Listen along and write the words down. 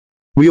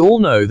We all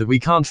know that we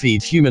can't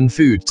feed human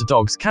food to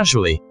dogs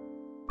casually,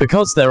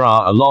 because there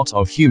are a lot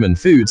of human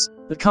foods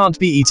that can't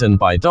be eaten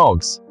by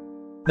dogs.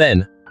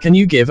 Then, can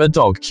you give a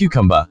dog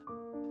cucumber?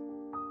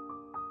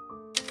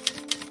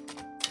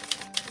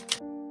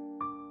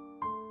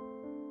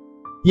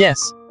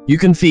 Yes, you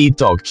can feed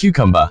dog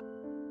cucumber.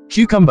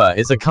 Cucumber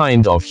is a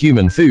kind of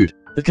human food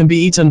that can be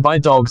eaten by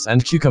dogs,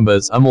 and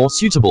cucumbers are more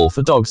suitable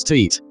for dogs to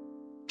eat.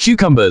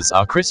 Cucumbers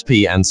are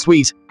crispy and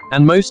sweet,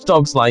 and most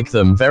dogs like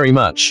them very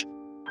much.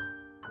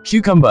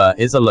 Cucumber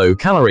is a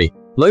low-calorie,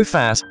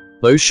 low-fat,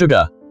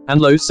 low-sugar, and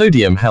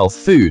low-sodium health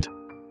food.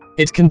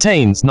 It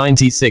contains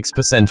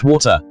 96%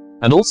 water,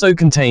 and also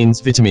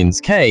contains vitamins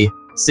K,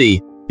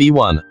 C,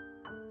 B1,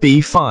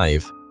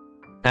 B5,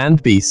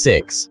 and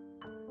B6,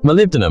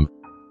 molybdenum,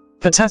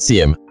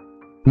 potassium,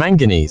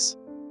 manganese,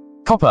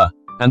 copper,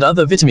 and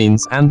other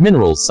vitamins and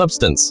minerals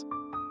substance.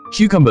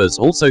 Cucumbers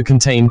also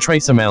contain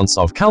trace amounts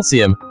of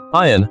calcium,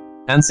 iron,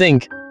 and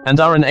zinc,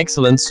 and are an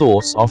excellent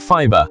source of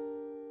fiber.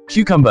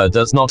 Cucumber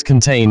does not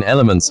contain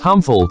elements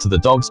harmful to the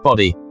dog's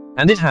body,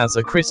 and it has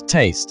a crisp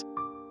taste.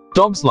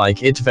 Dogs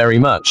like it very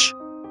much.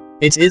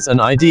 It is an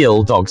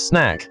ideal dog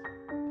snack.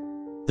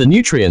 The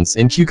nutrients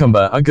in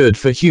cucumber are good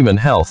for human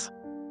health,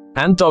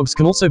 and dogs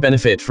can also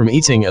benefit from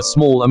eating a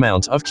small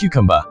amount of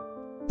cucumber.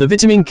 The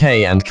vitamin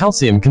K and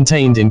calcium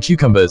contained in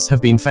cucumbers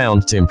have been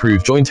found to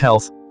improve joint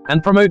health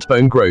and promote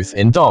bone growth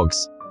in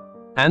dogs.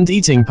 And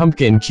eating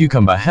pumpkin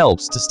cucumber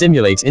helps to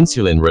stimulate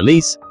insulin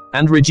release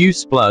and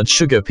reduce blood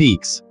sugar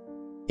peaks.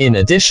 In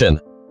addition,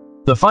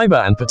 the fiber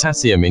and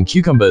potassium in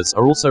cucumbers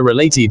are also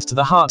related to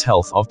the heart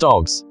health of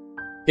dogs.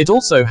 It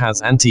also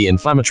has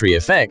anti-inflammatory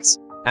effects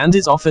and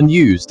is often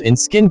used in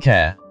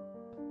skincare.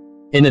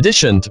 In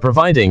addition to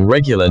providing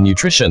regular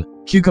nutrition,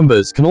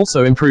 cucumbers can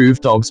also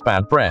improve dogs'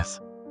 bad breath.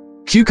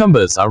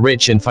 Cucumbers are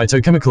rich in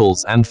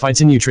phytochemicals and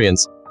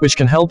phytonutrients, which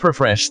can help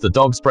refresh the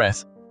dog's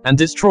breath and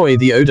destroy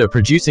the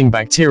odor-producing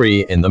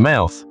bacteria in the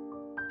mouth.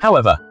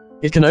 However,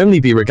 it can only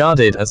be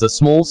regarded as a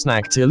small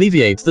snack to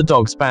alleviate the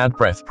dog's bad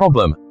breath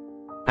problem,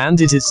 and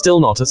it is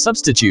still not a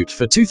substitute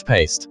for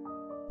toothpaste.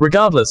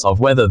 Regardless of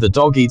whether the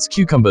dog eats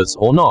cucumbers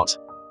or not,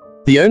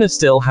 the owner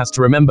still has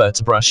to remember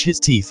to brush his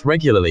teeth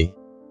regularly.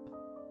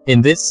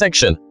 In this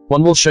section,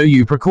 one will show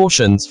you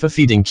precautions for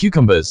feeding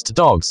cucumbers to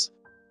dogs.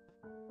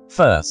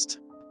 First,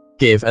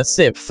 give a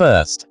sip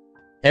first.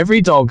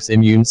 Every dog's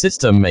immune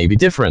system may be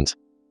different,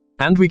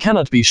 and we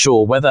cannot be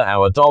sure whether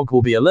our dog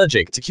will be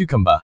allergic to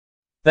cucumber.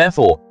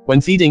 Therefore,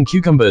 when feeding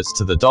cucumbers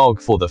to the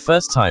dog for the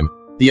first time,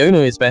 the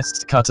owner is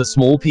best to cut a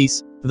small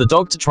piece for the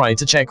dog to try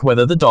to check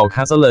whether the dog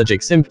has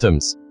allergic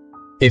symptoms.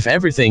 If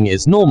everything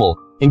is normal,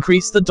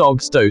 increase the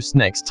dog's dose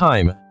next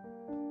time.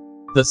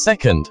 The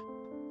second,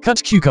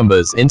 cut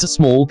cucumbers into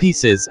small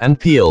pieces and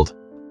peeled.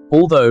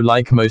 Although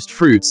like most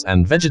fruits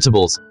and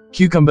vegetables,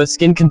 cucumber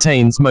skin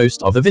contains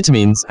most of the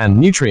vitamins and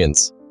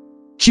nutrients.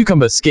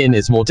 Cucumber skin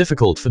is more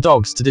difficult for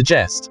dogs to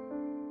digest.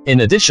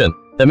 In addition,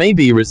 there may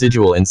be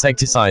residual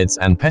insecticides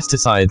and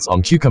pesticides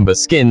on cucumber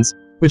skins,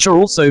 which are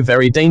also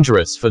very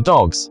dangerous for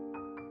dogs.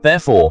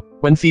 Therefore,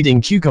 when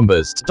feeding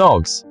cucumbers to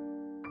dogs,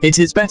 it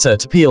is better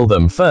to peel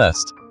them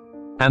first,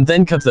 and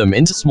then cut them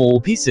into small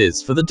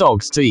pieces for the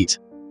dogs to eat.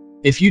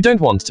 If you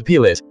don't want to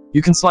peel it,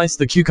 you can slice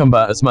the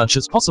cucumber as much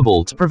as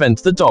possible to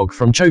prevent the dog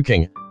from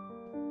choking.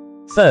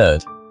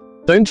 Third,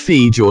 don't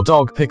feed your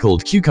dog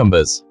pickled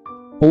cucumbers.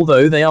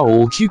 Although they are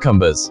all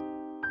cucumbers,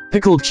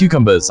 pickled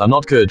cucumbers are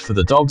not good for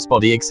the dog's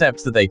body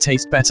except that they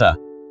taste better.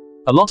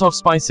 A lot of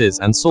spices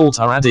and salt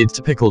are added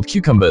to pickled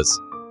cucumbers,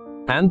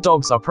 and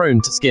dogs are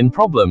prone to skin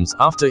problems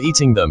after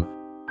eating them.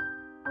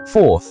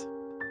 Fourth,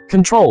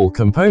 control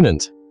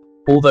component.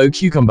 Although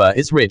cucumber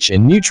is rich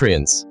in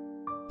nutrients,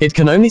 it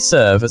can only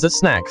serve as a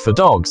snack for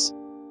dogs.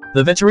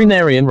 The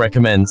veterinarian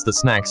recommends the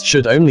snacks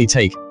should only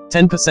take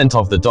 10%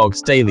 of the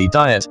dog's daily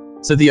diet,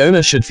 so the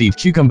owner should feed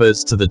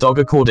cucumbers to the dog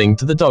according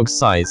to the dog's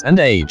size and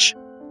age.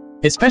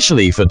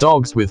 Especially for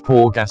dogs with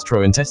poor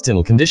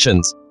gastrointestinal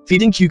conditions,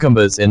 feeding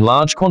cucumbers in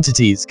large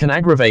quantities can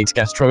aggravate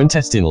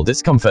gastrointestinal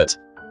discomfort.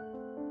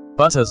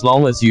 But as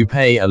long as you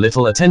pay a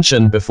little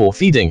attention before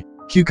feeding,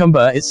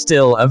 cucumber is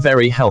still a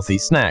very healthy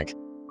snack.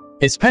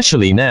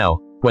 Especially now,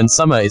 when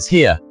summer is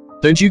here,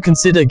 don't you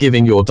consider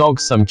giving your dog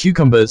some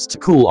cucumbers to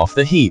cool off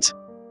the heat?